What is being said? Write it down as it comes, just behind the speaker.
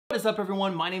What is up,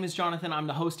 everyone? My name is Jonathan. I'm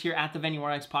the host here at the Venue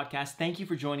RX podcast. Thank you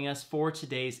for joining us for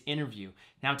today's interview.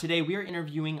 Now, today we are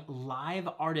interviewing live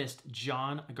artist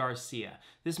John Garcia.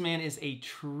 This man is a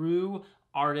true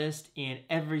artist in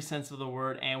every sense of the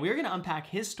word, and we're going to unpack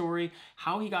his story,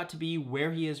 how he got to be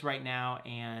where he is right now,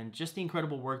 and just the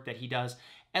incredible work that he does,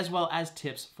 as well as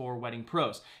tips for wedding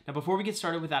pros. Now, before we get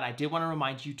started with that, I did want to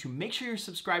remind you to make sure you're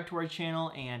subscribed to our channel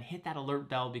and hit that alert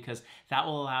bell, because that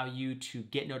will allow you to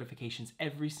get notifications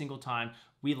every single time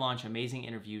we launch amazing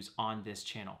interviews on this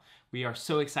channel. We are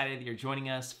so excited that you're joining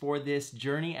us for this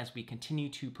journey as we continue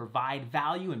to provide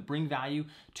value and bring value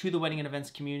to the wedding and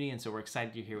events community, and so we're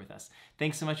excited you're here with us.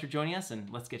 Thanks so much for joining us, and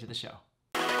let's get to the show.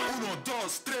 Uno,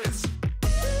 dos, tres.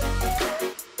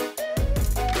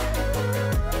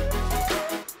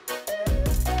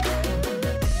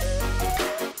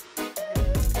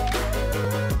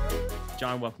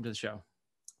 John, welcome to the show.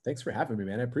 Thanks for having me,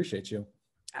 man. I appreciate you.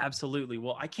 Absolutely.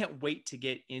 Well, I can't wait to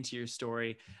get into your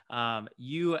story.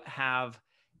 You have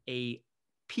a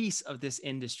piece of this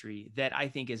industry that I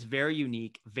think is very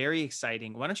unique, very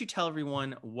exciting. Why don't you tell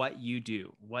everyone what you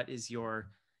do? What is your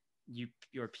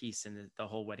piece in the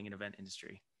whole wedding and event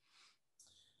industry?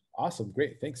 Awesome.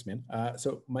 Great. Thanks, man.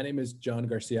 So my name is John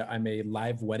Garcia. I'm a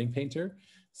live wedding painter.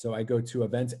 So I go to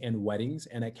events and weddings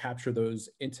and I capture those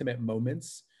intimate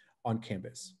moments on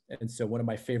canvas. And so one of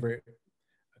my favorite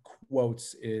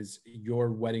quotes is,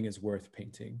 "Your wedding is worth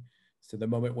painting." So the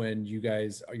moment when you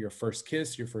guys are your first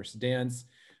kiss, your first dance,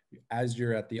 as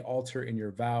you're at the altar in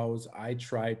your vows, I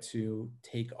try to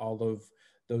take all of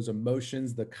those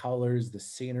emotions, the colors, the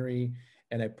scenery,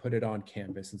 and I put it on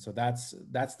canvas. And so that's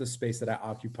the space that I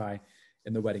occupy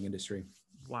in the wedding industry.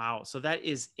 Wow. So that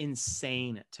is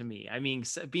insane to me. I mean,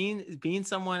 being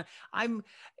someone, I'm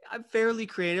fairly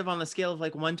creative on the scale of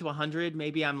like 1 to 100.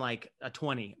 Maybe I'm like a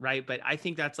 20, right? But I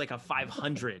think that's like a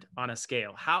 500 on a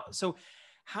scale. How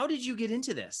did you get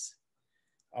into this?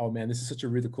 Oh man, this is such a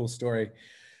really cool story.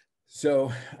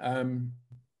 So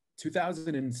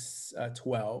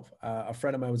 2012, a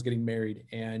friend of mine was getting married,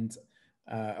 and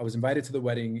I was invited to the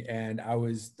wedding, and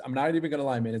I'm not even gonna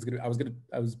lie, man.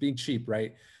 I was being cheap,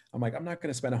 right? I'm like, I'm not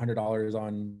gonna spend $100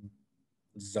 on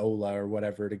Zola or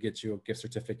whatever to get you a gift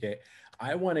certificate.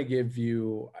 I want to give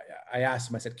you, I asked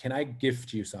him, I said, "Can I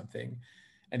gift you something?"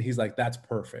 And he's like, "That's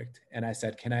perfect." And I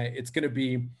said, it's gonna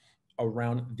be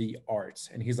around the arts.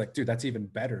 And he's like, "Dude, that's even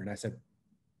better." And I said,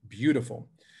 "Beautiful."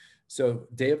 So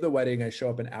day of the wedding, I show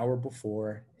up an hour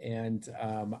before, and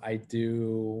I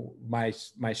do my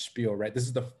spiel, right? This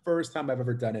is the first time I've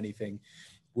ever done anything,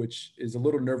 which is a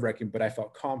little nerve-wracking, but I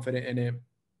felt confident in it.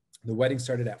 The wedding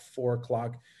started at 4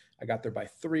 o'clock. I got there by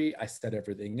 3. I set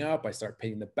everything up. I started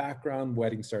painting the background.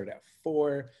 Wedding started at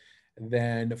 4.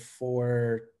 Then but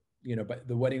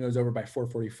the wedding was over by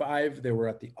 4:45. They were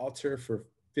at the altar for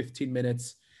 15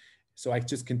 minutes. So I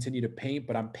just continued to paint,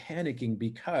 but I'm panicking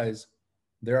because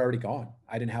they're already gone.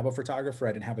 I didn't have a photographer.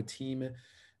 I didn't have a team.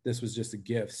 This was just a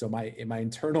gift. So my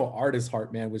internal artist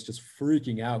heart, man, was just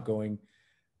freaking out, going,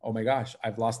 "Oh my gosh,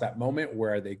 I've lost that moment.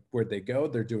 Where'd they go?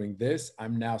 They're doing this.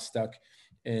 I'm now stuck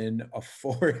in a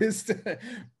forest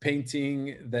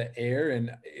painting the air."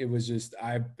 And it was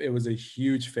a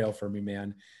huge fail for me,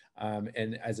 man.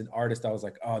 And as an artist, I was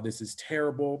like, "Oh, this is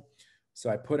terrible." So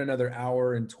I put another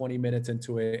hour and 20 minutes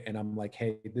into it, and I'm like,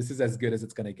 "Hey, this is as good as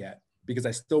it's going to get," because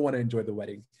I still want to enjoy the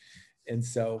wedding. And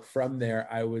so from there,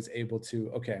 I was able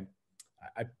to, okay,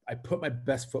 I put my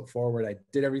best foot forward. I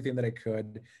did everything that I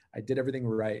could. I did everything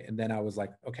right. And then I was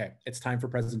like, okay, it's time for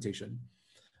presentation.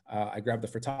 I grabbed the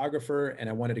photographer, and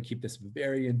I wanted to keep this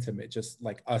very intimate, just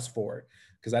like us four,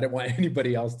 because I didn't want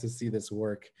anybody else to see this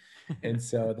work. And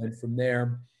so then from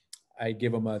there, I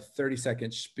give them a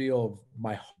 30-second spiel of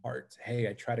my heart. Hey,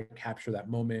 I try to capture that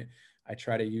moment. I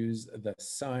try to use the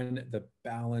sun, the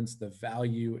balance, the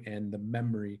value, and the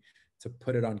memory to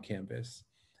put it on canvas.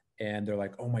 And they're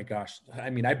like, "Oh my gosh, I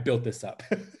mean, I built this up."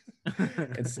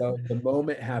 And so the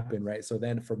moment happened, right? So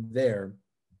then from there,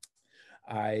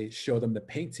 I show them the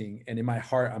painting, and in my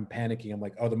heart, I'm panicking. I'm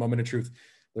like, "Oh, the moment of truth.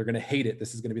 They're going to hate it.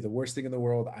 This is going to be the worst thing in the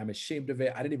world. I'm ashamed of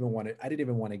it. I didn't even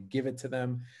want to give it to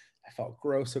them. I felt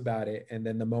gross about it." And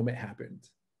then the moment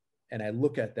happened, and I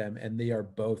look at them, and they are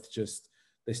both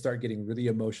they start getting really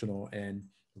emotional and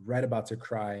right about to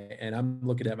cry. And I'm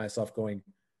looking at myself going,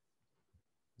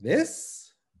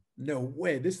 "This? No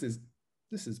way. This is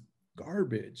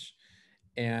garbage."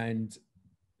 And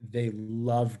they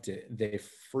loved it. They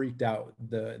freaked out.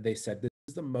 They said, "This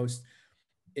is the most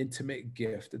intimate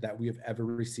gift that we have ever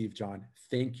received, John.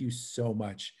 Thank you so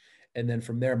much." And then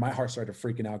from there, my heart started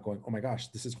freaking out, going, "Oh my gosh,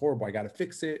 this is horrible. I got to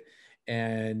fix it."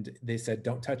 And they said,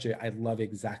 "Don't touch it. I love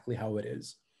exactly how it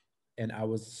is." And I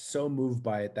was so moved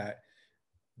by it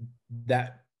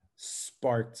that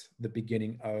sparked the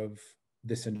beginning of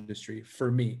this industry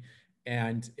for me.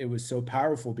 And it was so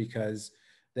powerful because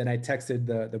then I texted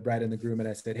the bride and the groom and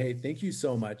I said, hey, thank you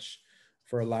so much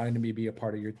for allowing me to be a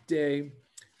part of your day.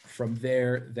 From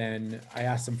there, then I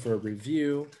asked them for a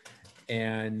review.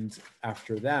 And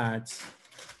after that,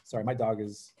 sorry, my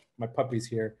puppy's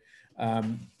here.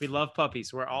 We love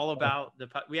puppies. We're all about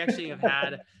we actually have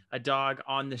had a dog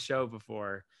on the show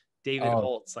before, David Oh,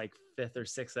 Holtz, like 5th or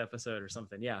 6th episode or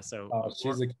something. Yeah. So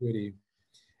she's a cutie.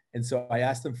 And so I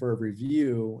asked them for a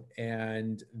review,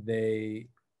 and they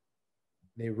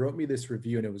wrote me this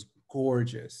review, and it was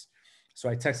gorgeous. So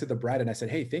I texted the bride and I said,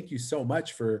 hey, thank you so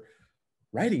much for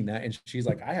writing that. And she's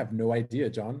like, I have no idea,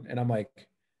 John. And I'm like,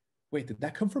 wait, did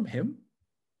that come from him?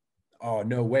 Oh,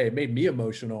 no way. It made me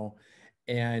emotional.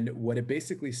 And what it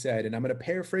basically said, and I'm going to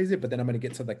paraphrase it, but then I'm going to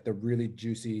get to like the really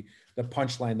juicy, the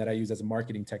punchline that I use as a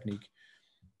marketing technique.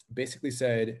 Basically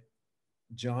said,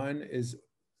 John is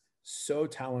so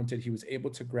talented. He was able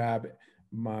to grab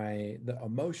the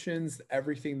emotions,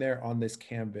 everything there on this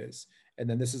canvas. And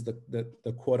then this is the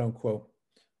quote unquote,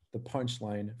 the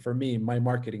punchline for me, my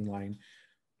marketing line.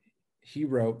 He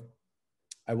wrote,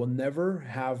 I will never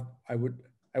have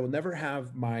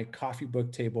my coffee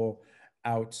book table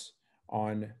out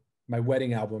on my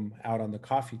wedding album out on the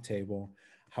coffee table.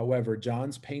 However,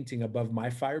 John's painting above my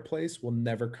fireplace will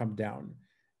never come down.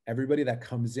 Everybody that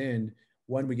comes in,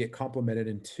 one, we get complimented,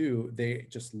 and two, they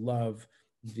just love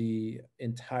the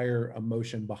entire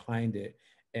emotion behind it.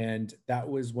 And that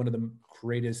was one of the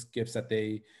greatest gifts that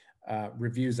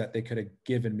reviews that they could have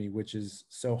given me, which is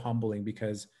so humbling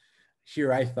because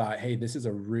here I thought, hey, this is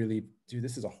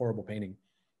a horrible painting.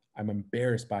 I'm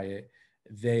embarrassed by it.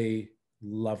 They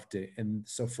loved it. And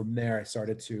so from there, I'm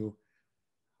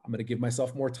going to give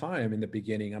myself more time in the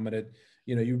beginning. I'm going to,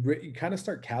 you kind of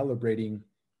start calibrating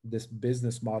this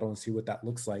business model and see what that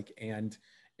looks like. And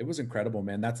it was incredible,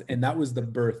 man. That was the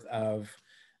birth of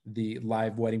the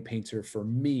live wedding painter for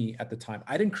me at the time.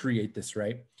 I didn't create this,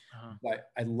 right? But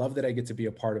I love that I get to be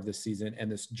a part of this season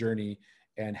and this journey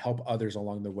and help others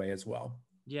along the way as well.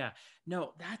 Yeah,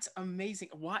 no, that's amazing.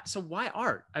 Why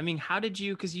art? I mean, how did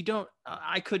you, because you don't,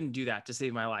 I couldn't do that to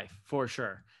save my life for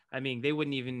sure. I mean, they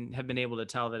wouldn't even have been able to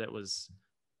tell that it was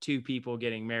two people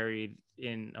getting married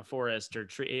in a forest or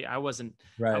tree. I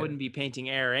wouldn't be painting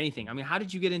air or anything. I mean, how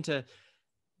did you get into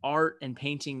art and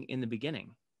painting in the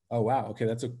beginning? Oh, wow. Okay.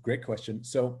 That's a great question.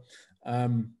 So,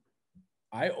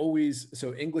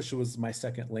 English was my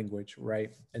second language,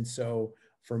 right? And so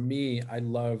for me, I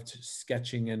loved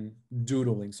sketching and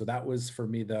doodling. So that was for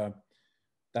me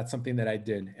that's something that I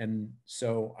did. And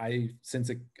so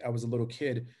since I was a little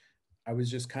kid, I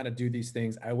was just kind of do these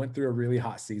things. I went through a really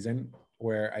hot season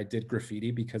where I did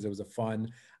graffiti because it was a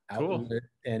fun outlet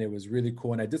and it was really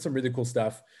cool. And I did some really cool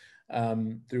stuff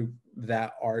through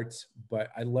that art, but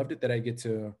I loved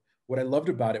it what I loved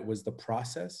about it was the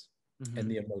process and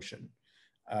the emotion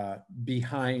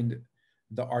behind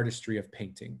the artistry of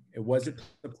painting. It wasn't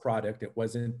the product. It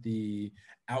wasn't the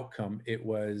outcome. It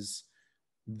was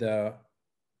the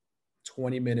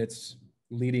 20 minutes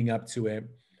leading up to it,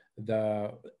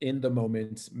 in the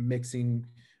moment, mixing,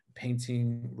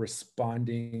 painting,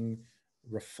 responding,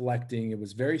 reflecting. It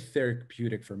was very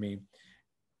therapeutic for me.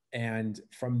 And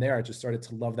from there, I just started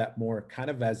to love that more kind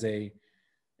of as a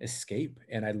escape.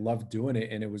 And I loved doing it.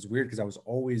 And it was weird because I was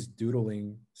always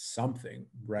doodling something,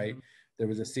 right? There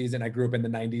was a season, I grew up in the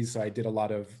 90s, so I did a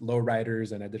lot of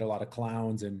lowriders and I did a lot of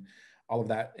clowns and all of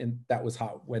that. And that was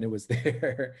hot when it was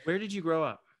there. Where did you grow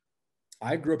up?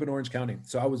 I grew up in Orange County.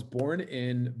 So I was born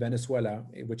in Venezuela,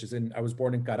 I was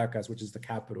born in Caracas, which is the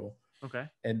capital. Okay.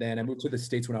 And then I moved to the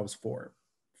States when I was four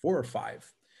or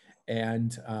five.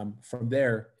 And from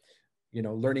there,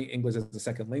 learning English as a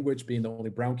second language, being the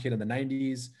only brown kid in the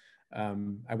 90s.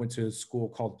 I went to a school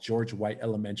called George White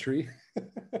Elementary.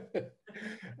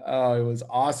 Oh, it was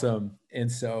awesome.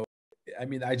 And so, I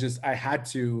mean, I had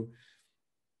to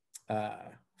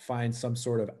find some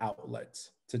sort of outlet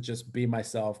to just be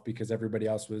myself because everybody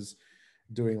else was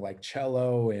doing like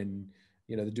cello and,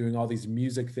 they're doing all these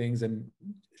music things. And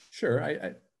sure,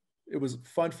 it was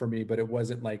fun for me, but it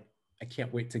wasn't like, I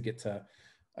can't wait to get to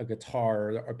a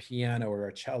guitar or a piano or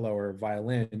a cello or a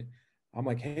violin. I'm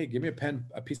like, hey, give me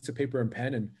a piece of paper and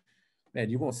pen, and man,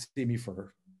 you won't see me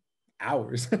for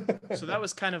hours. So that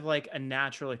was kind of like a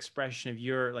natural expression of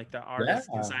your, like the artist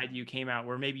inside you came out,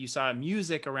 where maybe you saw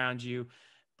music around you,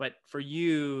 but for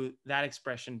you, that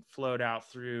expression flowed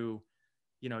out through,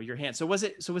 your hand. So was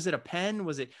it a pen?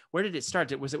 Where did it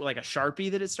start? Was it like a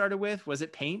Sharpie that it started with? Was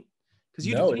it paint? Because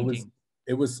you do painting.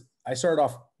 I started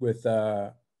off with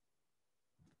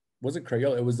wasn't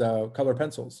Crayola. It was color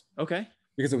pencils, Okay.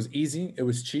 because it was easy, it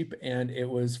was cheap, and it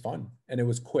was fun, and it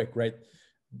was quick, right?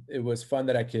 It was fun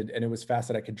that I could, and it was fast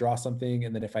that I could draw something.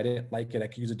 And then if I didn't like it, I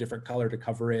could use a different color to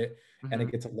cover it, and I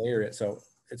Hmm. get to layer it. So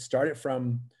it started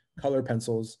from color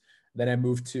pencils. Then I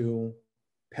moved to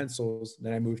pencils.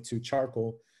 Then I moved to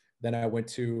charcoal. Then I went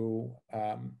to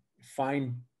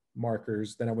fine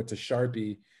markers. Then I went to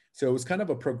Sharpie. So it was kind of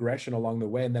a progression along the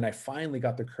way. And then I finally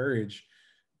got the courage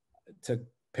to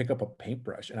pick up a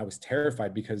paintbrush. And I was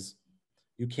terrified because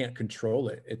you can't control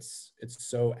it. It's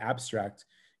so abstract.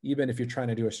 Even if you're trying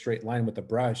to do a straight line with a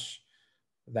brush,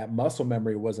 that muscle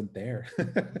memory wasn't there.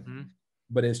 Hmm.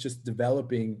 But it's just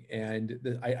developing.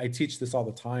 And I teach this all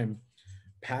the time.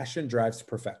 Passion drives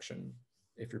perfection.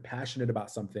 If you're passionate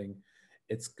about something,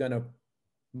 it's gonna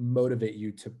motivate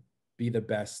you to be the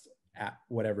best at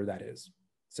whatever that is.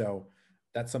 So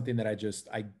that's something that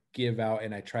I give out,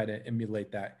 and I try to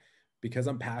emulate that, because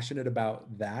I'm passionate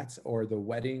about that, or the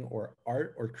wedding or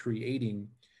art or creating.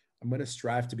 I'm going to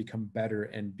strive to become better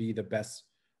and be the best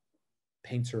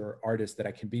painter or artist that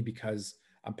I can be, because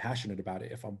I'm passionate about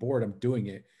it. If I'm bored, I'm doing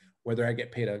it. Whether I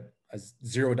get paid a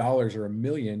 $0 or a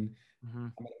million, Hmm.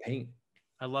 I'm going to paint.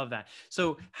 I love that.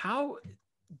 So how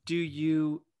do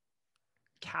you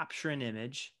capture an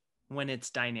image when it's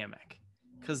dynamic?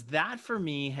 Because that for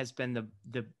me has been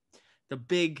the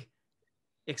big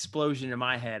explosion in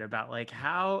my head about like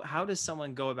how does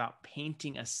someone go about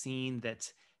painting a scene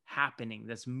that's happening,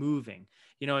 that's moving.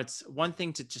 It's one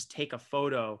thing to just take a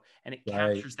photo and it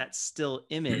Right. captures that still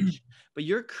image, but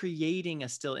you're creating a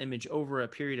still image over a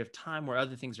period of time where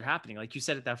other things are happening. Like you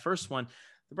said at that first one,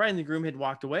 the bride and the groom had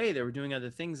walked away, they were doing other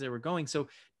things, they were going. So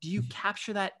do you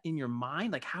capture that in your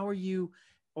mind? Like how are you,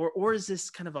 or is this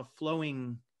kind of a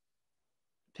flowing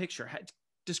picture?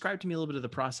 Describe to me a little bit of the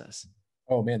process.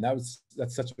 Oh man, that's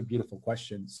such a beautiful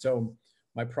question. So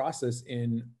my process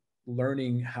in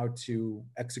learning how to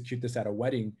execute this at a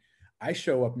wedding, I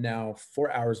show up now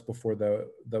 4 hours before the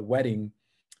wedding.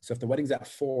 So if the wedding's at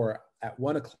 4, at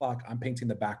 1 o'clock, I'm painting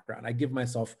the background. I give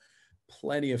myself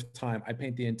plenty of time. I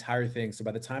paint the entire thing. So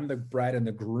by the time the bride and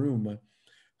the groom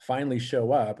finally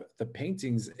show up, the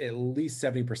painting's at least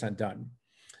 70% done,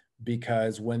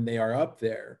 because when they are up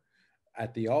there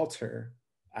at the altar,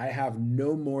 I have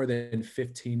no more than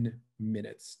 15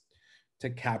 minutes to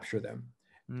capture them.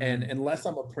 And Mm. unless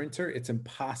I'm a printer, it's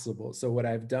impossible. So what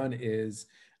I've done is,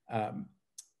 um,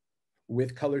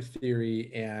 with color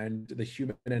theory and the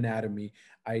human anatomy,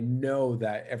 I know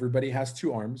that everybody has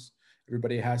 2 arms,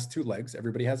 everybody has 2 legs,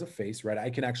 everybody has a face, right? I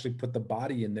can actually put the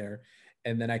body in there,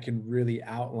 and then I can really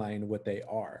outline what they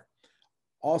are.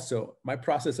 Also, my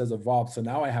process has evolved. So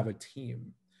now I have a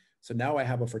team. So now I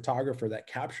have a photographer that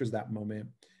captures that moment,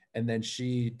 and then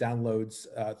she downloads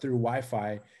through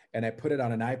Wi-Fi, and I put it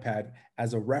on an iPad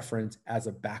as a reference, as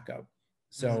a backup. Mhm.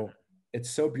 So it's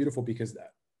so beautiful, because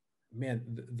man,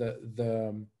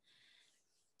 the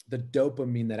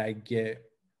dopamine that I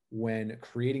get when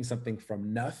creating something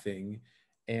from nothing,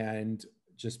 and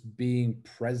just being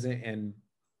present and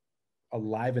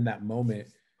alive in that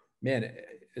moment, man,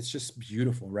 it's just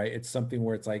beautiful, right? It's something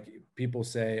where it's like people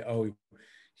say, oh,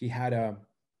 he had a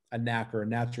knack or a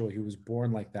natural, he was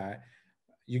born like that.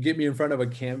 You get me in front of a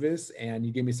canvas and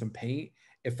you give me some paint.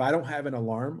 If I don't have an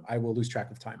alarm, I will lose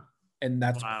track of time. And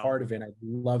that's Wow. part of it. I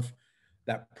love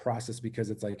that process,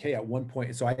 because it's like, hey, at one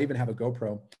point, so I even have a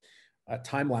GoPro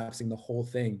time lapsing the whole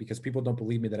thing, because people don't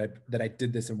believe me that I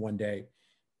did this in one day,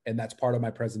 and that's part of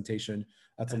my presentation.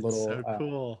 That's a That's little so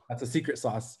cool. that's a secret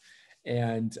sauce.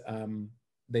 And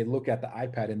they look at the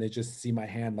iPad and they just see my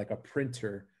hand like a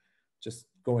printer, just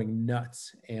going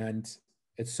nuts. And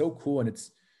it's so cool, and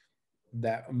it's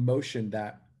that emotion,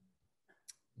 that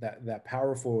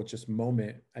powerful just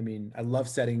moment. I mean, I love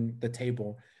setting the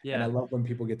table, and I Yeah. love when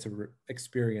people get to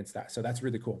experience that. So that's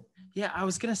really cool. Yeah, I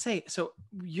was gonna say, so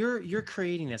you're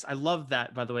creating this. I love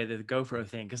that, by the way, the GoPro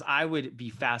thing, because I would be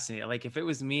fascinated. Like if it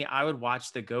was me, I would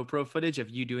watch the GoPro footage of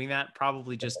you doing that,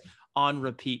 probably just on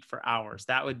repeat for hours.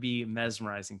 That would be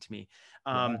mesmerizing to me.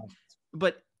 Yeah.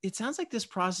 But it sounds like this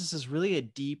process is really a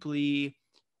deeply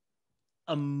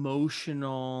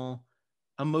emotional,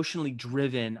 emotionally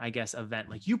driven, I guess, event.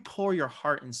 Like you pour your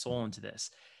heart and soul into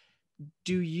this.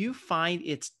 Do you find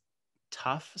it's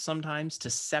tough sometimes to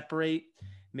separate?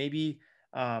 Maybe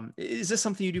is this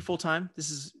something you do full time? This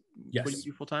is what you Yes.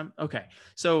 do full time? Okay.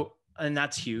 So, and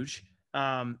that's huge.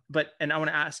 But and I want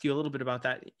to ask you a little bit about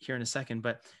that here in a second,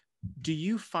 but do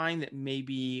you find that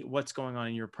maybe what's going on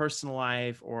in your personal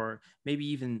life, or maybe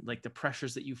even like the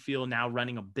pressures that you feel now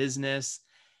running a business,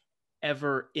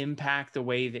 ever impact the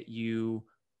way that you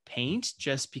paint,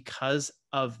 just because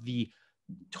of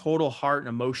total heart and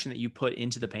emotion that you put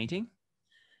into the painting?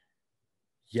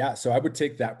 Yeah. So I would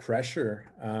take that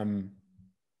pressure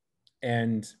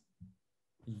and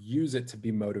use it to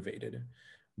be motivated,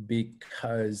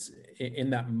 because in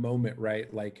that moment,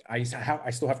 right? Like I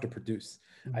still have to produce,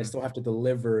 I Mhm. still have to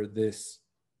deliver this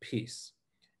piece.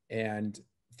 And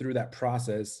through that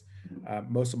process,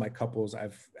 most of my couples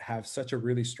have such a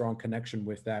really strong connection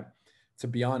with that. To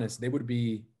be honest, they would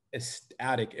be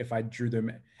ecstatic if I drew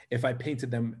them, if I painted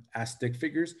them as stick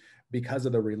figures, because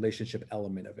of the relationship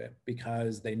element of it,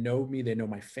 because they know me, they know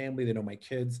my family, they know my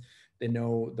kids, they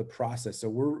know the process.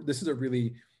 So this is a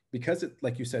really, because it,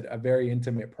 like you said, a very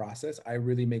intimate process. I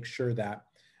really make sure that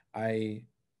I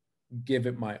give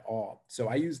it my all. So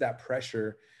I use that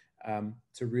pressure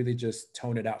to really just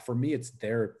tone it out. For me, it's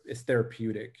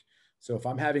therapeutic. So if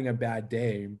I'm having a bad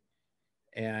day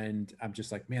and I'm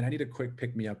just like, man, I need a quick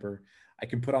pick me up, or I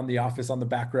can put on The Office on the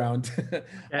background.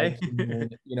 I Okay. can,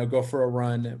 go for a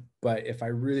run. But if I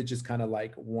really just kind of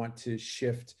like want to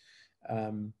shift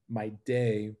my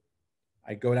day,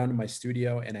 I go down to my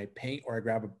studio and I paint, or I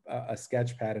grab a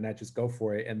sketch pad and I just go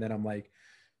for it. And then I'm like,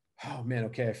 oh man,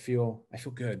 okay, I feel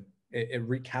good. It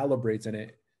recalibrates,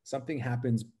 and something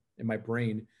happens in my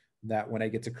brain that when I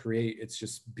get to create, it's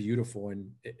just beautiful,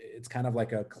 and it's kind of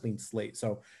like a clean slate.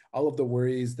 So all of the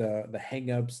worries, the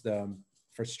hangups, the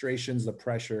frustrations, the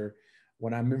pressure,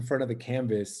 when I'm in front of the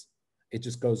canvas, it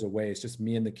just goes away. It's just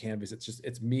me and the canvas.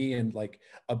 It's me and like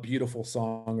a beautiful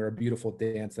song or a beautiful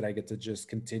dance that I get to just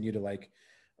continue to like,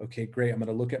 okay, great. I'm going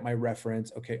to look at my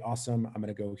reference. Okay, awesome. I'm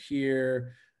going to go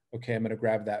here. Okay, I'm going to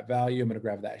grab that value. I'm going to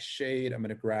grab that shade. I'm going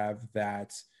to grab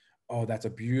that. Oh, that's a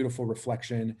beautiful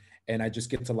reflection. And I just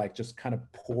get to like, just kind of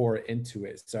pour into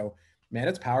it. So, man,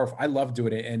 it's powerful. I love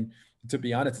doing it. And to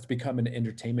be honest, it's become an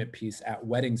entertainment piece at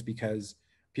weddings, because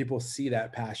people see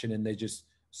that passion and they just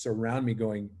surround me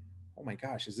going, oh my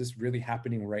gosh, is this really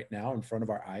happening right now in front of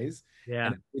our eyes? Yeah.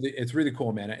 And it's really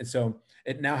cool, man. And so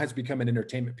it now has become an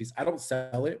entertainment piece. I don't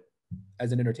sell it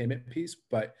as an entertainment piece,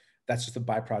 but that's just a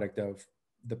byproduct of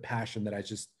the passion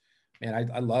that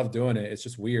man, I love doing it. It's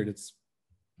just weird. It's,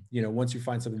 once you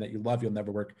find something that you love, you'll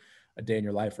never work a day in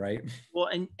your life, right? Well,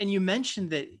 and you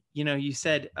mentioned that, you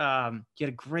said, you had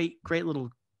a great little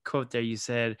quote there. You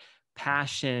said,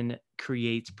 passion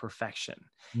creates perfection.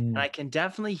 And I Mm, can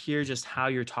definitely hear just how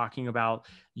you're talking about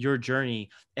your journey.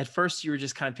 At first, you were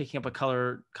just kind of picking up a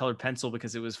colored pencil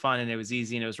because it was fun and it was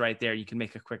easy and it was right there. You can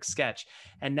make a quick sketch.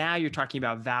 And now you're talking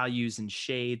about values and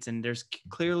shades, and there's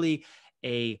clearly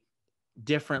a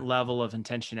different level of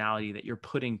intentionality that you're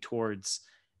putting towards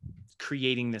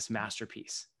creating this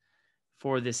masterpiece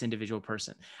for this individual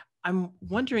person. I'm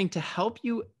wondering, to help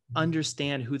you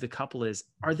understand who the couple is,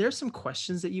 are there some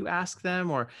questions that you ask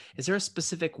them, or is there a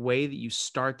specific way that you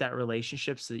start that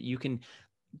relationship so that you can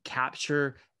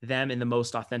capture them in the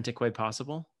most authentic way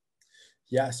possible?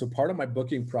 yeah. So part of my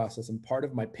booking process and part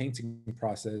of my painting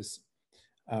process,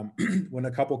 um, when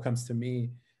a couple comes to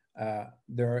me,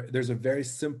 there's a very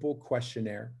simple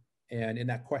questionnaire. And in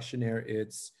that questionnaire,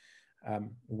 it's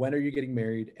when are you getting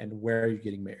married and where are you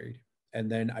getting married? And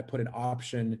then I put an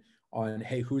option on,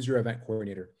 hey, who's your event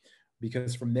coordinator?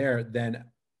 Because from there, then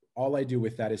all I do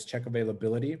with that is check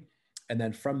availability. And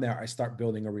then from there, I start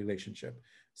building a relationship.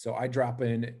 So I drop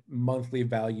in monthly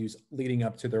values leading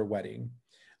up to their wedding.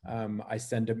 I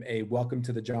send them a welcome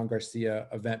to the John Garcia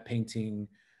event painting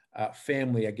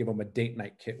family. I give them a date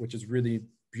night kit, which is really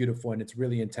beautiful and it's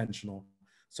really intentional.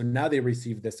 So now they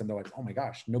receive this and they're like, oh my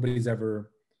gosh, nobody's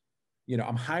ever,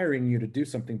 I'm hiring you to do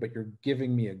something, but you're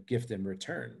giving me a gift in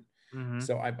return. Mm-hmm.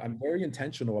 So I'm very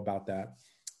intentional about that.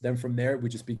 Then from there, we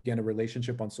just began a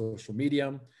relationship on social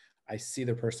media. I see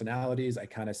their personalities.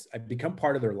 I become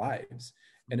part of their lives.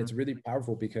 And Mm-hmm. it's really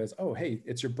powerful because, oh, hey,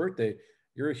 it's your birthday.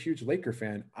 You're a huge Laker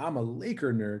fan. I'm a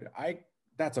Laker nerd.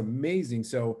 That's amazing.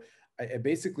 So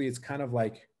basically it's kind of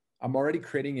like I'm already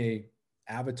creating a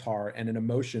avatar and an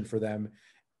emotion for them,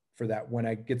 for that when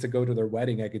I get to go to their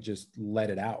wedding, I could just let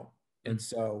it out. And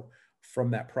so from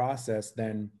that process,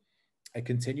 then I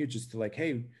continue just to like,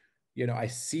 hey, I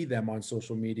see them on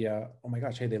social media. Oh my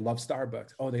gosh, hey, they love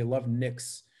Starbucks. Oh, they love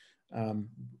Nick's um,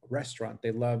 restaurant.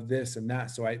 They love this and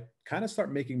that. So I kind of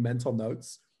start making mental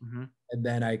notes, Mm-hmm. and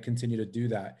then I continue to do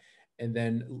that. And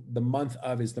then the month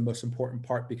of is the most important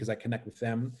part because I connect with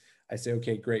them. I say,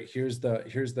 okay, great. Here's the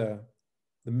 $1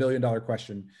 million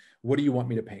question. What do you want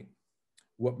me to paint?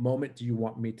 What moment do you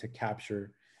want me to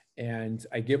capture? And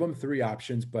I give them three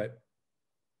options, but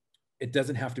it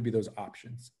doesn't have to be those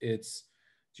options. It's,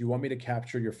 do you want me to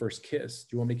capture your first kiss?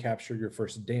 Do you want me to capture your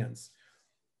first dance?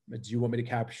 Do you want me to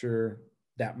capture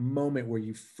that moment where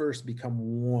you first become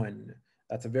one?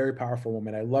 That's a very powerful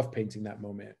moment. I love painting that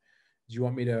moment. Do you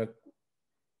want me to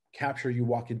capture you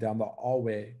walking down the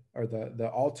hallway or the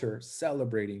altar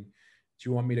celebrating? Do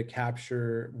you want me to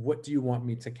capture, what do you want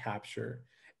me to capture?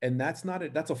 And that's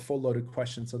a full loaded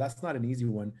question. So that's not an easy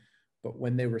one. But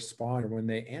when they respond or when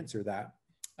they answer that,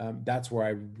 that's where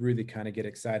I really kind of get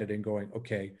excited and going,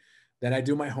 okay, then I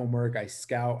do my homework, I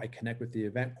scout, I connect with the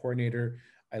event coordinator,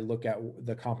 I look at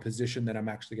the composition that I'm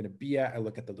actually going to be at, I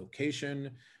look at the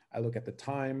location, I look at the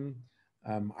time.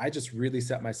 I just really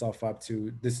set myself up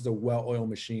to, this is a well-oiled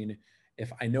machine.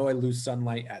 If I know I lose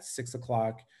sunlight at 6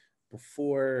 o'clock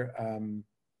before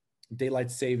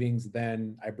daylight savings,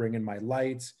 then I bring in my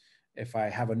lights. If I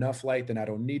have enough light, then I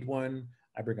don't need one.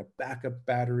 I bring a backup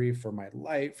battery for my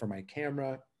light, for my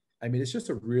camera. I mean, it's just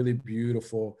a really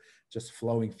beautiful, just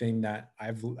flowing thing that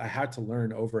I had to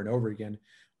learn over and over again.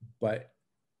 But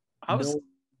I was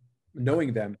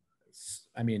knowing them,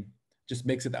 I mean, just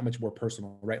makes it that much more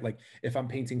personal, right? Like if I'm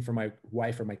painting for my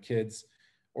wife or my kids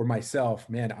or myself,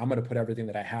 man, I'm going to put everything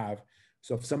that I have.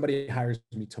 So if somebody hires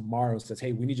me tomorrow and says,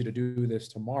 hey, we need you to do this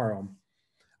tomorrow,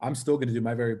 I'm still going to do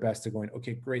my very best to going,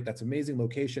 okay, great. That's amazing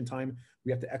location time.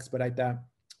 We have to expedite that.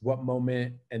 What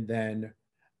moment? And then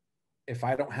if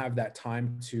I don't have that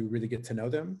time to really get to know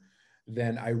them,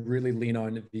 then I really lean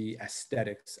on the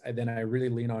aesthetics. And then I really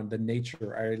lean on the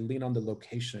nature. I lean on the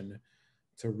location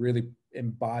to really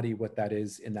embody what that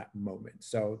is in that moment.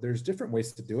 So there's different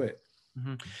ways to do it.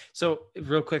 Mm-hmm. So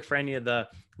real quick for any of the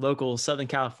local Southern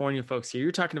California folks here,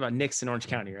 you're talking about Nix in Orange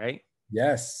County, right?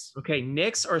 Yes. Okay.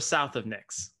 Nix or south of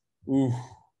Nix? Ooh.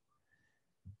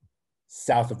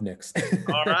 South of Nix.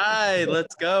 All right,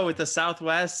 let's go with the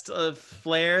Southwest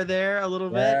flair there a little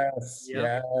bit. Yes,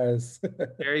 yep. Yes.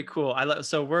 Very cool. I love.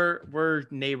 So we're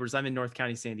neighbors. I'm in North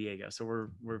County, San Diego, so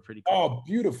we're pretty cool. Oh,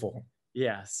 beautiful.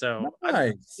 Yeah. So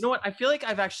nice. You know what? I feel like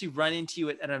I've actually run into you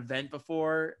at an event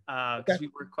before because we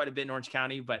work quite a bit in Orange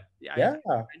County. But I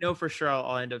know for sure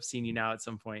I'll end up seeing you now at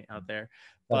some point out there.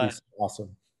 That'd be so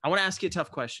awesome. I want to ask you a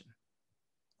tough question.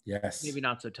 Yes. Maybe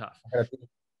not so tough.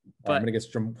 But I'm gonna get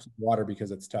some water because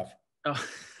it's tough.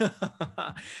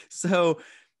 Oh. So,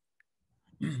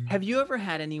 have you ever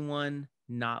had anyone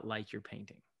not like your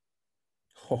painting?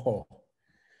 Oh,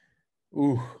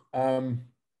 ooh,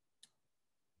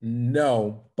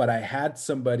 no, but I had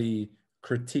somebody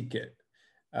critique it.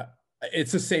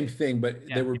 It's the same thing, but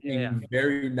they were being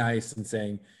very nice and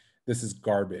saying, "This is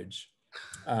garbage."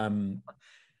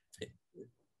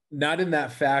 Not in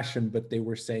that fashion, but they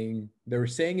were saying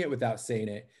it without saying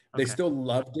it. They still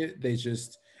loved it.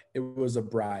 It was a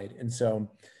bride. And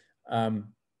so,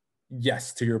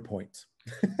 yes, to your point.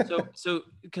 so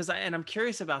because I'm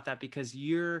curious about that because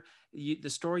the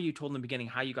story you told in the beginning,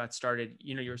 how you got started,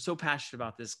 you're so passionate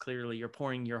about this. Clearly you're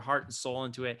pouring your heart and soul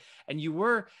into it. And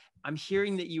I'm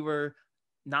hearing that you were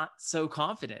not so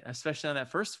confident, especially on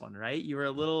that first one, right? You were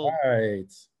a little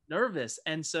nervous.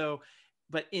 And so,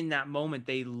 but in that moment,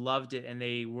 they loved it and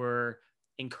they were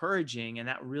encouraging, and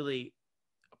that really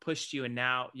pushed you. And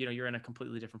now, you're in a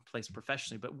completely different place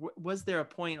professionally. But was there a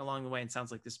point along the way, and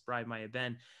sounds like this bride might have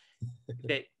been,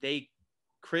 that they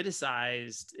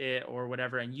criticized it or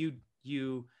whatever, and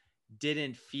you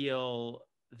didn't feel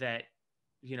that,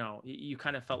 you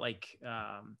kind of felt like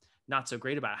not so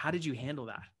great about it? How did you handle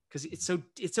that? Because it's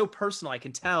so personal. I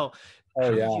can tell. How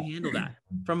did you handle that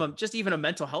from just even a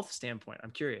mental health standpoint?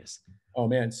 I'm curious. Oh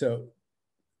man. So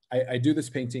I do this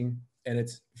painting, and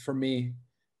it's, for me,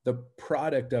 the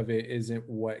product of it isn't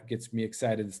what gets me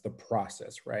excited. It's the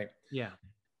process, right? Yeah.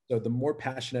 So the more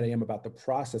passionate I am about the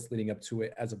process leading up to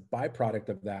it, as a byproduct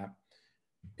of that,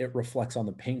 it reflects on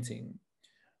the painting.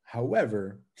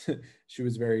 However, she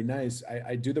was very nice.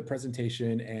 I do the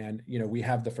presentation, and we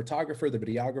have the photographer, the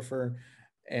videographer,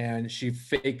 and she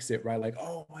fakes it, right? Like,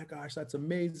 oh my gosh, that's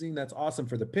amazing. That's awesome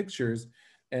for the pictures.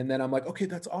 And then I'm like, okay,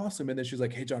 that's awesome. And then she's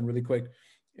like, hey, John, really quick.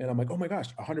 And I'm like, oh my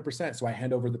gosh, 100%. So I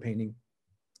hand over the painting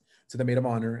to the maid of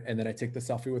honor, and then I take the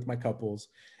selfie with my couples.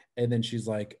 And then she's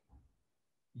like,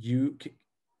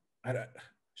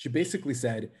 she basically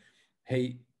said,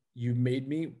 hey, you made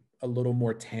me a little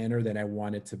more tanner than I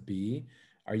wanted to be.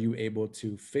 Are you able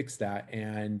to fix that?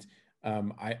 And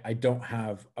I don't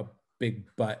have a big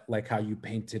butt like how you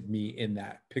painted me in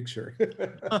that picture.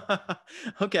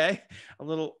 Okay. A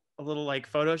little like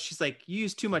photo. She's like, you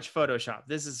use too much Photoshop.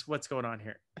 This is what's going on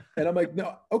here. And I'm like,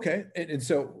 no, okay. And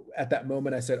so at that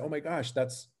moment I said, oh my gosh,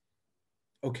 that's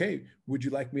okay. Would you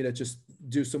like me to just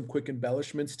do some quick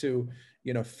embellishments to,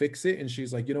 fix it? And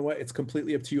she's like, you know what? It's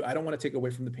completely up to you. I don't want to take away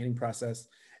from the painting process.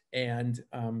 And,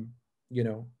 and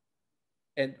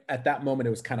at that moment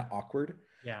it was kind of awkward.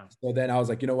 Yeah. So then I was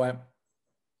like, you know what?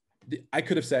 I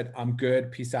could have said, I'm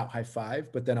good, peace out, high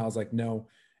five. But then I was like, no,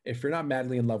 if you're not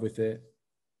madly in love with it,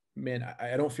 man,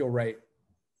 I don't feel right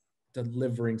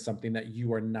delivering something that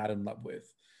you are not in love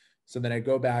with. So then I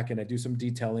go back and I do some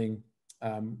detailing,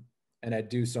 um, and I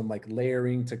do some like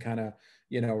layering to kind of,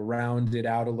 round it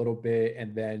out a little bit,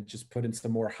 and then just put in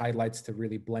some more highlights to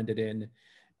really blend it in.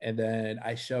 And then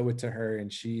I show it to her,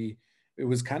 and it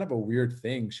was kind of a weird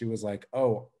thing. She was like,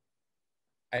 oh,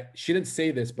 she didn't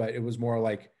say this, but it was more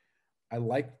like, I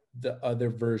like the other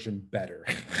version better.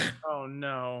 Oh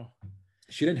no.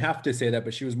 She didn't have to say that,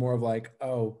 but she was more of like,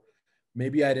 oh,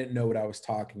 maybe I didn't know what I was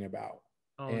talking about.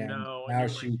 Oh And no. And now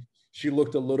you're like, she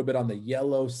looked a little bit on the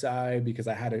yellow side, because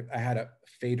I had to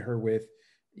fade her with,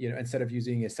 instead of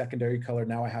using a secondary color,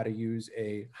 now I had to use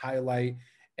a highlight.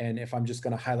 And if I'm just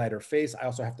going to highlight her face, I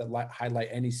also have to highlight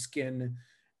any skin.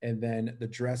 And then the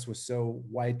dress was so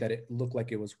white that it looked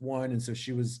like it was one. And so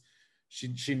she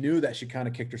knew that she kind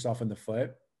of kicked herself in the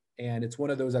foot. And it's one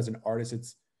of those, as an artist,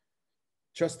 it's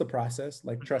trust the process.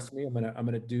 Like, mhm, trust me, I'm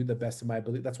gonna do the best of my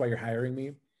ability. That's why you're hiring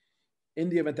me. In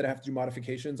the event that I have to do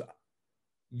modifications,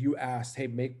 you asked, hey,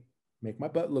 make my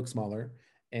butt look smaller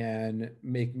and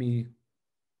make me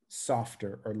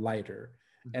softer or lighter.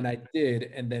 And mhm. I did.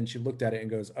 And then she looked at it and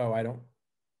goes, oh, I don't,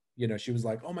 she was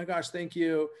like, oh my gosh, thank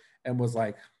you. And was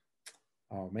like,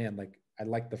 oh man, like, I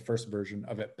like the first version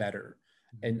of it better.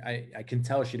 Mhm. And I can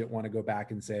tell she didn't want to go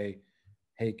back and say,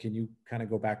 hey, can you kind of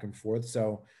go back and forth?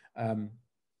 So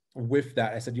with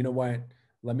that, I said, you know what?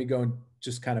 Let me go and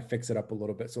just kind of fix it up a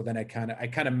little bit. So then I kind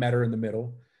of met her in the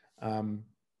middle. And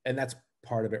that's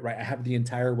part of it, right? I have the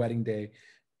entire wedding day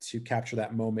to capture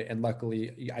that moment. And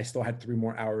luckily I still had 3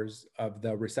 more hours of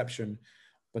the reception.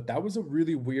 But that was a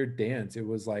really weird dance. It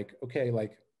was like, okay,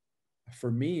 like,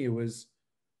 for me, it was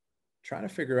trying to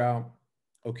figure out,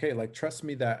 okay, like, trust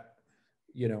me that,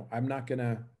 I'm not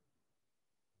gonna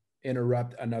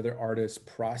interrupt another artist's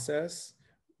process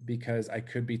because I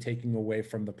could be taking away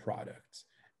from the product.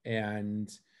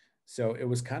 And so it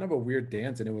was kind of a weird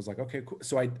dance. And it was like, okay, cool.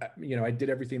 So I did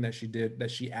everything that she did,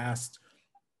 that she asked.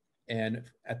 And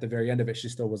at the very end of it, she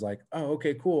still was like, oh,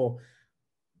 okay, cool.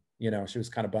 She was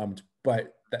kind of bummed.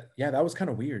 But that was kind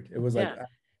of weird. It was like, Yeah.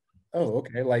 Well, oh,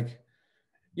 okay. Like,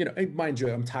 mind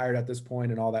you, I'm tired at this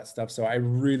point and all that stuff. So I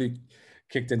really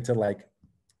kicked into like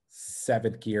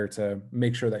seventh gear to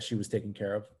make sure that she was taken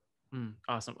care of.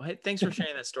 awesome. Well, hey, thanks for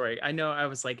sharing that story. I know I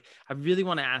was like, I really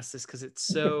want to ask this because it's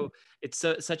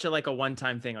such a like a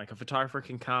one-time thing. Like a photographer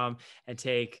can come and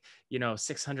take,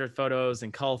 600 photos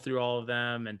and cull through all of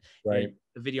them. And, Right.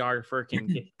 the videographer can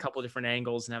get a couple different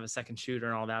angles and have a second shooter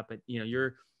and all that. But,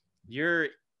 you're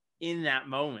in that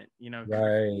moment, Right.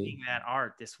 creating that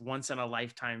art, this once in a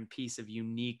lifetime piece of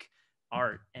unique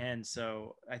art. And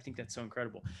so I think that's so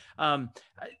incredible.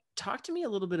 Talk to me a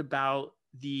little bit about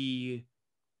the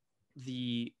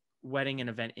wedding and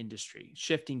event industry,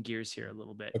 shifting gears here a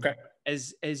little bit. Okay.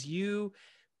 As you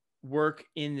work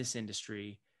in this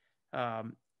industry,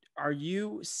 um, are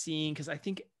you seeing, because I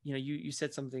think you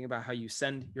said something about how you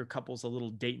send your couples a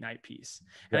little date night piece,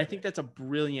 and I Yep. think that's a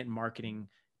brilliant marketing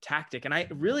tactic. And I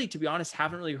really, to be honest,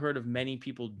 haven't really heard of many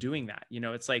people doing that.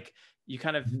 It's like you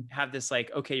kind of Mhm. have this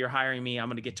like, okay, you're hiring me, I'm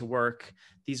going to get to work,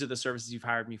 these are the services you've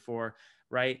hired me for,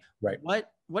 right? Right.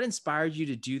 What inspired you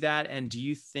to do that? And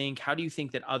how do you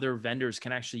think that other vendors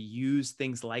can actually use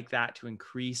things like that to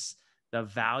increase the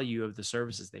value of the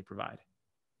services they provide?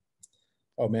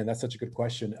 Oh man, that's such a good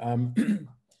question.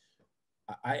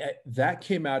 That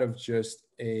came out of just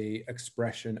a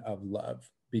expression of love,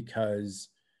 because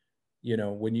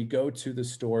when you go to the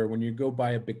store, when you go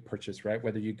buy a big purchase, right?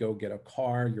 Whether you go get a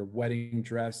car, your wedding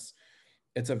dress,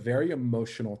 it's a very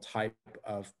emotional type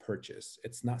of purchase.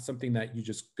 It's not something that you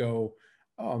just go,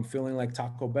 oh, I'm feeling like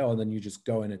Taco Bell, and then you just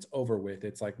go and it's over with.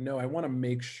 It's like, no, I want to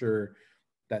make sure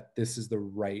that this is the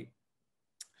right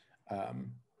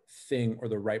um, thing or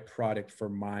the right product for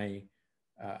my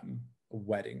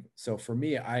wedding. So for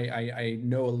me, I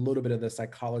know a little bit of the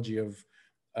psychology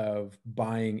of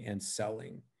buying and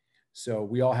selling. So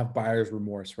we all have buyer's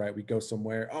remorse, right? We go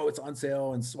somewhere, oh, it's on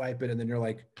sale, and swipe it, and then you're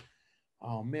like,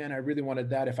 oh man, I really wanted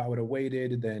that. If I would have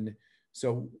waited, then.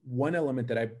 So one element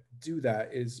that I do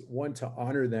that is, one, to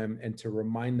honor them and to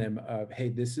remind them of, hey,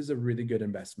 this is a really good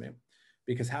investment.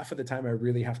 Because half of the time I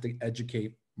really have to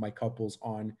educate my couples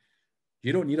on,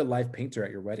 you don't need a live painter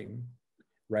at your wedding,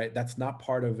 right? That's not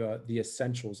part of the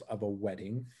essentials of a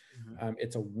wedding. Mhm.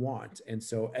 It's a want. And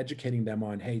so educating them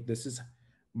on, hey, this is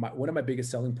one of my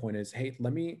biggest selling point is, hey,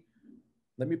 let me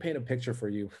paint a picture for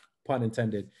you, pun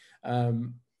intended.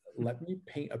 Um, Let me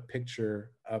paint a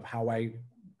picture of how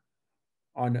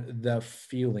on the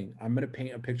feeling. I'm going to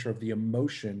paint a picture of the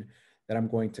emotion that I'm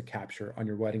going to capture on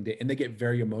your wedding day. And they get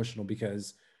very emotional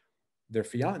because their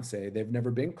fiance, they've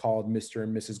never been called Mr.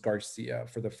 and Mrs. Garcia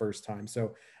for the first time.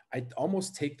 So I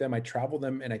almost take them, I travel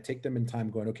them and I take them in time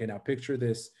going, okay, now picture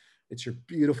this. It's your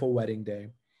beautiful wedding day.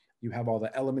 You have all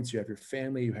the elements, you have your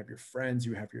family, you have your friends,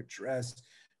 you have your dress,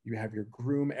 you have your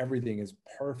groom, everything is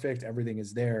perfect, everything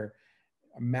is there.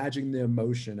 Imagine the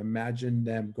emotion, imagine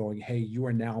them going, hey, you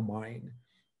are now mine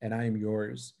and I am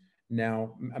yours.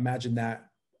 Now imagine that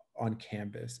on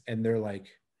canvas. And they're like,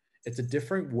 it's a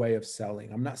different way of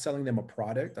selling. I'm not selling them a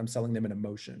product, I'm selling them an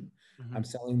emotion. Mm-hmm. I'm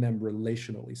selling them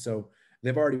relationally. So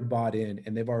they've already bought in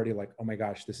and they've already like, oh my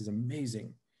gosh, this is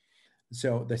amazing.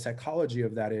 So the psychology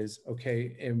of that is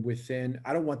okay. And within,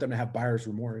 I don't want them to have buyer's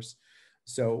remorse.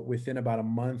 So within about a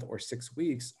month or 6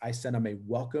 weeks, I send them a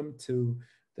welcome to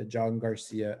the John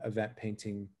Garcia event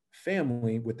painting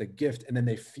family with a gift. And then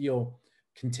they feel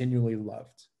continually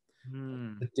loved.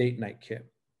 Mm. The date night kit.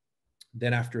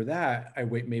 Then after that, I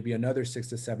wait maybe another 6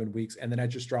 to 7 weeks, and then I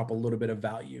just drop a little bit of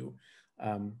value.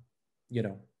 Um, you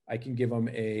know, I can give them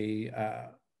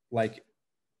like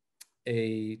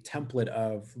a template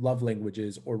of love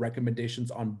languages or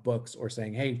recommendations on books, or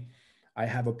saying, hey, I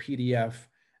have a PDF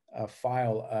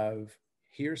file of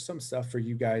here's some stuff for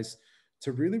you guys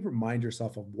to really remind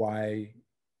yourself of why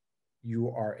you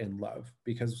are in love.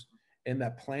 Because in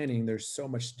that planning, there's so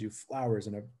much to do, flowers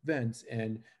and events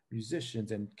and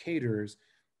musicians and caterers,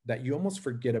 that you almost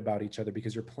forget about each other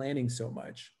because you're planning so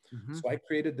much. Mm-hmm. So I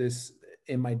created this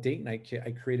in my date night kit.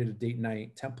 I created a date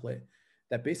night template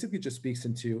that basically just speaks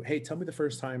into, hey, tell me the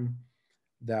first time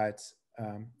that,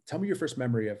 tell me your first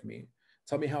memory of me.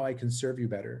 Tell me how I can serve you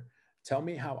better. Tell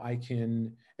me how I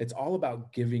can, it's all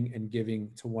about giving and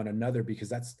giving to one another, because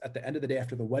that's at the end of the day,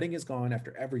 after the wedding is gone,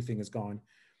 after everything is gone,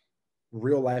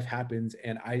 real life happens.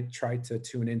 And I try to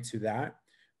tune into that,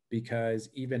 because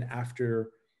even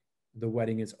after the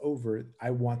wedding is over,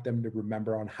 I want them to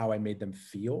remember on how I made them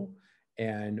feel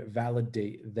and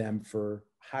validate them for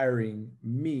hiring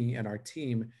me and our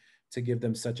team to give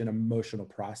them such an emotional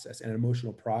process and an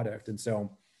emotional product. And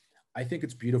so I think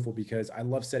it's beautiful, because I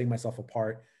love setting myself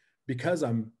apart, because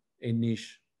I'm a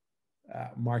niche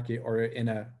market, or in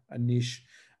a niche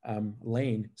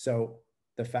lane. So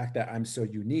the fact that I'm so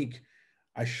unique,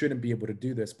 I shouldn't be able to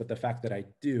do this, but the fact that I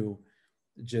do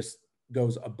just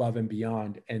goes above and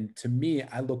beyond. And to me,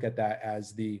 I look at that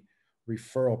as the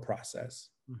referral process,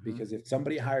 Mm-hmm. because if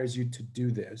somebody hires you to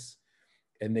do this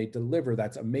and they deliver,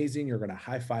 that's amazing. You're going to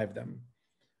high five them.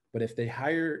 But if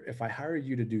I hire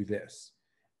you to do this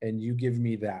and you give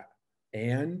me that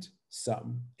and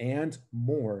some and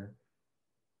more,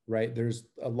 right? There's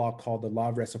a law called the law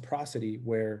of reciprocity,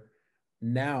 where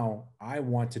now I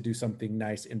want to do something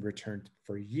nice in return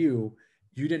for you.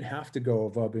 You didn't have to go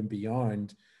above and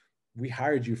beyond. We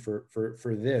hired you for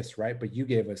this, right? But you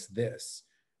gave us this.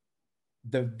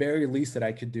 The very least that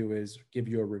I could do is give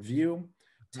you a review,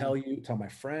 tell my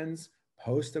friends,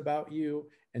 post about you.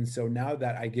 And so now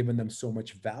that I've given them so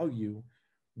much value,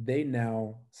 they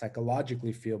now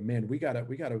psychologically feel, man, we gotta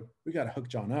hook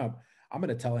John up. I'm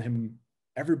gonna tell him,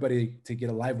 everybody, to get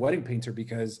a live wedding painter,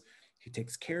 because he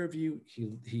takes care of you.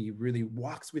 He really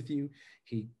walks with you.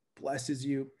 He blesses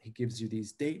you. He gives you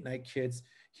these date night kits.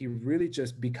 He really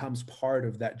just becomes part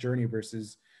of that journey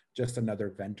versus just another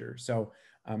vendor. So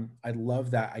I love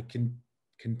that I can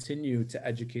continue to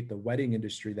educate the wedding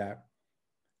industry, that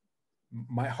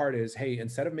my heart is, hey,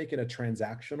 instead of making a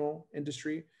transactional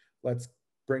industry, let's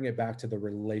bring it back to the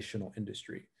relational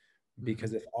industry. Mm-hmm.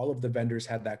 Because if all of the vendors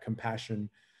had that compassion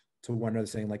to one another,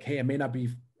 saying like, hey, I may not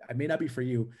be for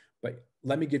you, but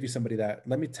let me give you somebody that,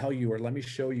 let me tell you, or let me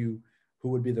show you who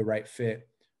would be the right fit.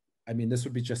 I mean, this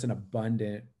would be just an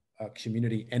abundant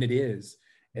community, and it is.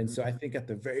 And Mm-hmm. so I think at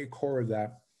the very core of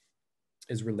that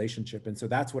is relationship. And so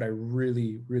that's what I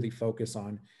really, really focus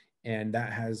on. And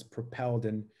that has propelled,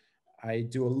 and I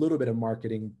do a little bit of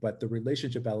marketing, but the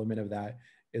relationship element of that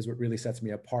is what really sets me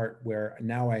apart, where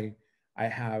now I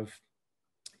have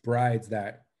brides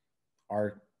that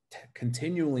are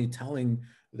continually telling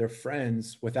their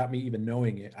friends without me even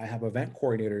knowing it. I have event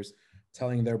coordinators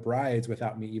telling their brides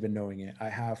without me even knowing it. I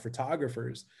have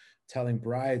photographers telling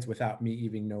brides without me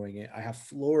even knowing it. I have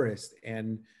florists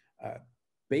and uh,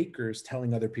 bakers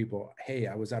telling other people, hey,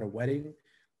 I was at a wedding.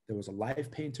 There was a live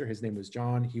painter. His name was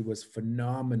John. He was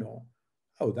phenomenal.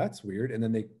 Oh, that's weird. And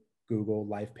then they Google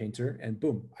live painter and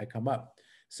boom, I come up.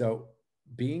 So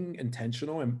being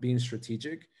intentional and being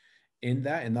strategic in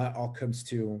that, and that all comes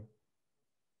to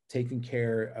taking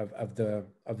care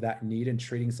of that need and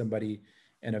treating somebody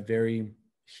in a very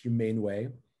humane way,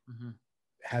 Mm-hmm.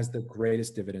 has the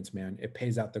greatest dividends, man. It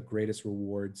pays out the greatest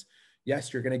rewards.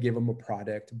 yes, you're going to give them a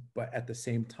product, but at the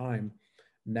same time,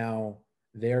 now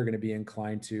they're going to be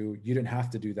inclined to, you didn't have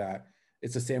to do that.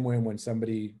 It's the same way when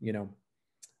somebody,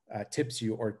 tips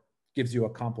you or gives you a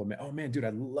compliment. Oh man, dude,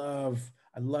 I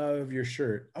love your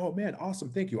shirt. Oh man,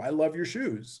 awesome. Thank you. I love your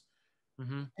shoes.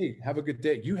 Mm-hmm. Hey, have a good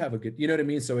day. You have a good, you know what I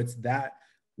mean? So it's that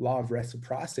law of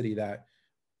reciprocity that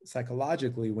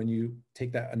psychologically, when you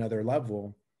take that another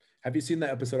level, have you seen the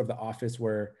episode of The Office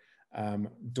where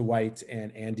Dwight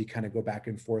and Andy kind of go back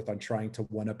and forth on trying to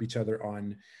one up each other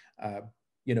on,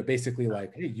 basically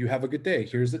like, hey, you have a good day.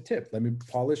 Here's a tip. Let me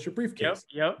polish your Yep. briefcase.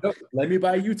 Yep. No, let me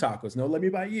buy you tacos. No, let me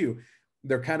buy you.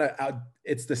 They're kind of out.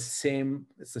 It's the same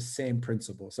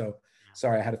principle. So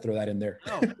sorry, I had to throw that in there.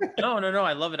 No.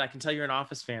 I love it. I can tell you're an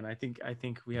Office fan. I think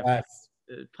we have Yes.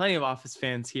 plenty of Office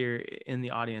fans here in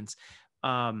the audience.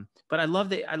 But I love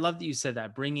that you said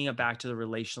that, bringing it back to the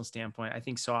relational standpoint. I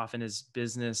think so often as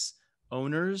business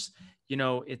owners,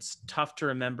 it's tough to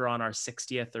remember on our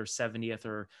 60th or 70th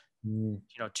or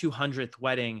 200th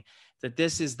wedding that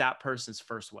this is that person's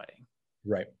first wedding.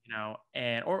 Right.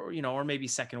 Or maybe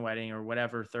second wedding or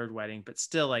whatever, third wedding, but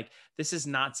still, like, this is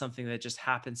not something that just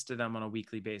happens to them on a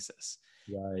weekly basis.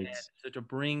 Right. And so to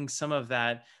bring some of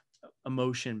that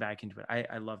emotion back into it,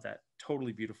 I love that.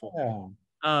 Totally beautiful.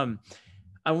 Yeah.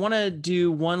 I want to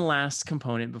do one last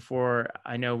component before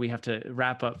I know we have to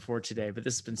wrap up for today, but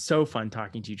this has been so fun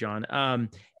talking to you, John.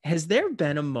 Has there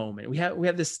been a moment, we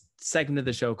have this segment of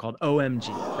the show called OMG,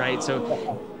 right?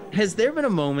 So has there been a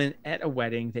moment at a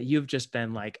wedding that you've just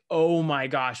been like, oh my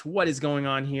gosh, what is going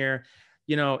on here?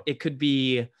 It could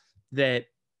be that,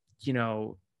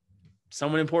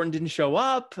 someone important didn't show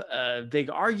up, a big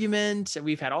argument.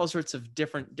 We've had all sorts of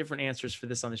different answers for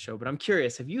this on the show, but I'm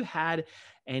curious, have you had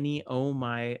any, oh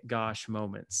my gosh,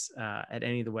 moments at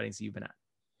any of the weddings that you've been at?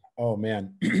 Oh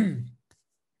man.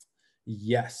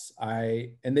 Yes,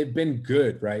 and they've been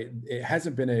good, right? It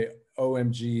hasn't been a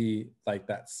OMG, like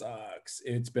that sucks.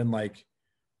 It's been like,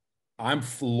 I'm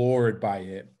floored by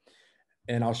it.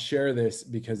 And I'll share this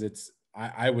because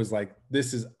I was like,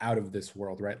 this is out of this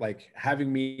world, right? Like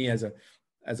having me as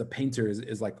a painter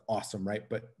is like awesome, right?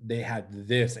 But they had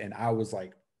this and I was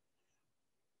like,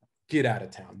 get out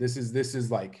of town. This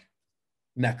is like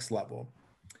next level.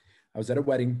 I was at a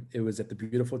wedding. It was at the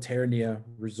beautiful Terranea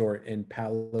Resort in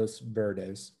Palos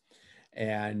Verdes.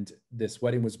 And this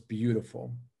wedding was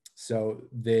beautiful. So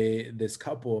this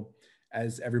couple,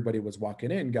 as everybody was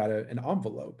walking in, got an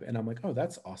envelope. And I'm like, oh,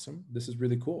 that's awesome. This is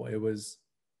really cool. It was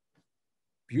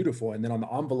beautiful. And then on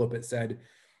the envelope,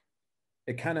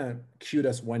 it kind of cued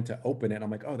us when to open it.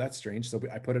 I'm like, oh, that's strange. So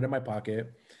I put it in my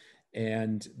pocket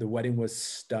and the wedding was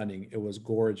stunning. It was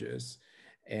gorgeous.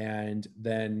 And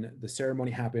then the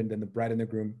ceremony happened and the bride and the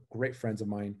groom, great friends of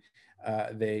mine,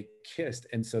 they kissed.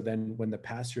 And so then when the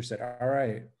pastor said, all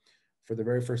right, for the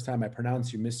very first time, I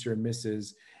pronounce you Mr. and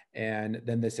Mrs. And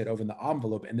then they said, over in the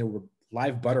envelope, and there were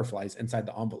live butterflies inside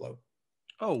the envelope.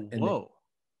 Oh, whoa.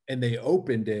 And they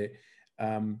opened it.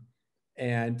 And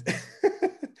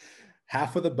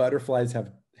half of the butterflies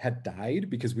had died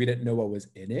because we didn't know what was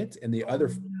in it. And the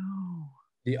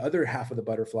other half of the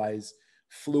butterflies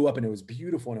flew up and it was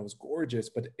beautiful and it was gorgeous.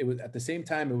 But it was at the same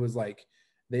time, it was like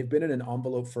they've been in an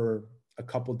envelope for a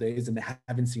couple days and they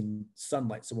haven't seen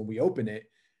sunlight. So when we open it,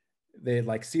 they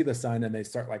like see the sun and they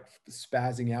start like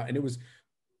spazzing out. And it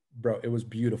was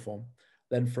beautiful.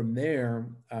 Then from there,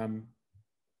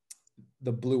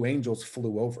 the Blue Angels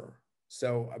flew over.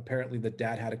 So apparently the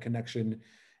dad had a connection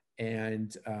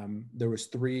and there was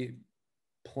 3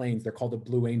 planes. They're called the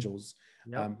Blue Angels.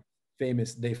 Yep.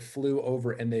 Famous. They flew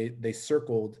over and they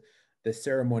circled the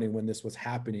ceremony when this was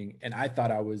happening. And I thought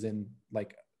I was in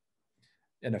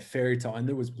a fairy tale and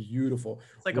it was beautiful.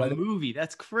 It's like a movie.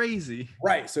 That's crazy.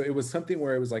 Right. So it was something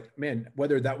where it was like, man,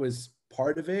 whether that was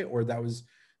part of it or that was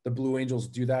the Blue Angels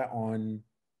do that on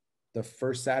the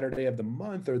first Saturday of the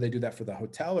month, or they do that for the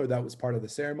hotel, or that was part of the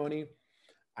ceremony.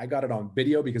 I got it on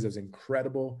video because it was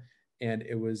incredible and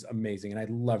it was amazing. And I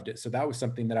loved it. So that was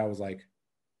something that I was like,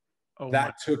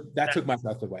 that took my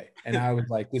breath away. And I was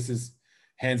like, this is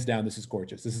hands down, this is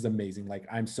gorgeous. This is amazing. Like,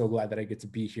 I'm so glad that I get to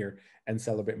be here and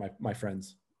celebrate my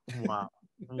friends. Wow.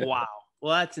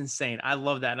 Well, that's insane. I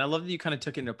love that. And I love that you kind of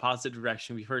took it in a positive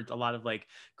direction. We've heard a lot of like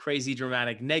crazy,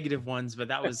 dramatic, negative ones, but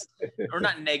that was, or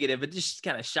not negative, but just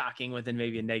kind of shocking within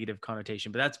maybe a negative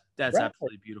connotation. But that's right.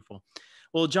 Absolutely beautiful.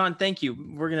 Well, John, thank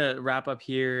you. We're going to wrap up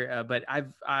here, but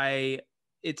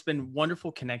it's been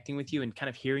wonderful connecting with you and kind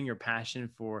of hearing your passion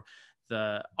for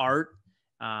the art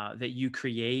that you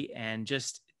create and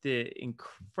just the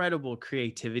incredible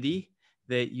creativity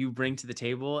that you bring to the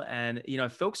table. And,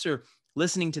 if folks are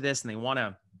listening to this and they want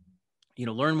to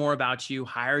learn more about you,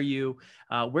 hire you,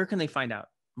 where can they find out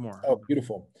more? Oh,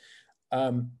 beautiful.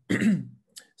 Um,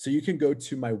 so you can go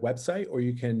to my website or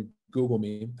you can Google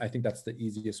me. I think that's the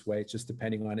easiest way. It's just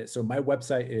depending on it. So my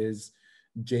website is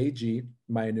JG,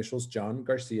 my initials, John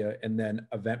Garcia, and then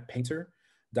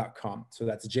eventpainter.com. So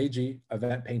that's JG,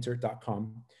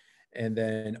 eventpainter.com. And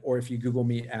then, or if you Google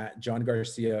me at John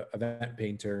Garcia Event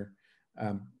Painter,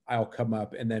 I'll come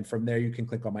up. And then from there, you can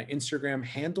click on my Instagram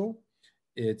handle.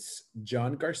 It's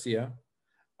John Garcia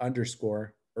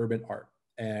 _ urban art.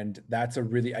 And that's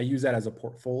I use that as a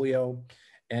portfolio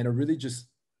and a really just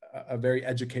a very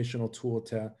educational tool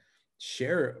to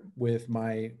share with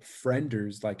my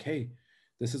frienders, like, hey,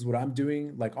 this is what I'm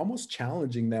doing, like almost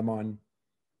challenging them on,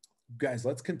 guys,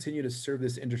 let's continue to serve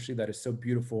this industry that is so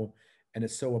beautiful and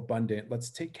is so abundant.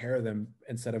 Let's take care of them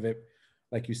instead of it,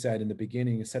 like you said in the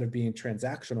beginning, instead of being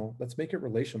transactional, let's make it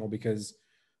relational, because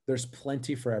there's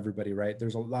plenty for everybody, right?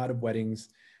 There's a lot of weddings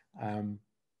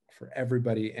for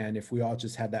everybody. And if we all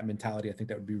just had that mentality, I think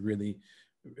it would be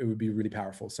really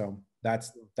powerful. So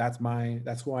that's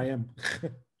who I am.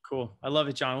 Cool. I love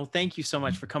it, John. Well, thank you so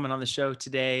much for coming on the show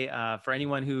today. For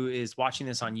anyone who is watching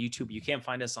this on YouTube, you can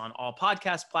find us on all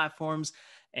podcast platforms.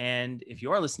 And if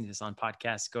you are listening to this on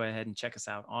podcasts, go ahead and check us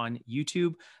out on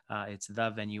YouTube. It's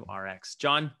The Venue RX.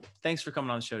 John, thanks for coming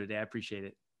on the show today. I appreciate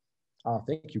it. Oh,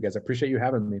 thank you guys. I appreciate you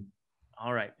having me.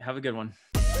 All right. Have a good one.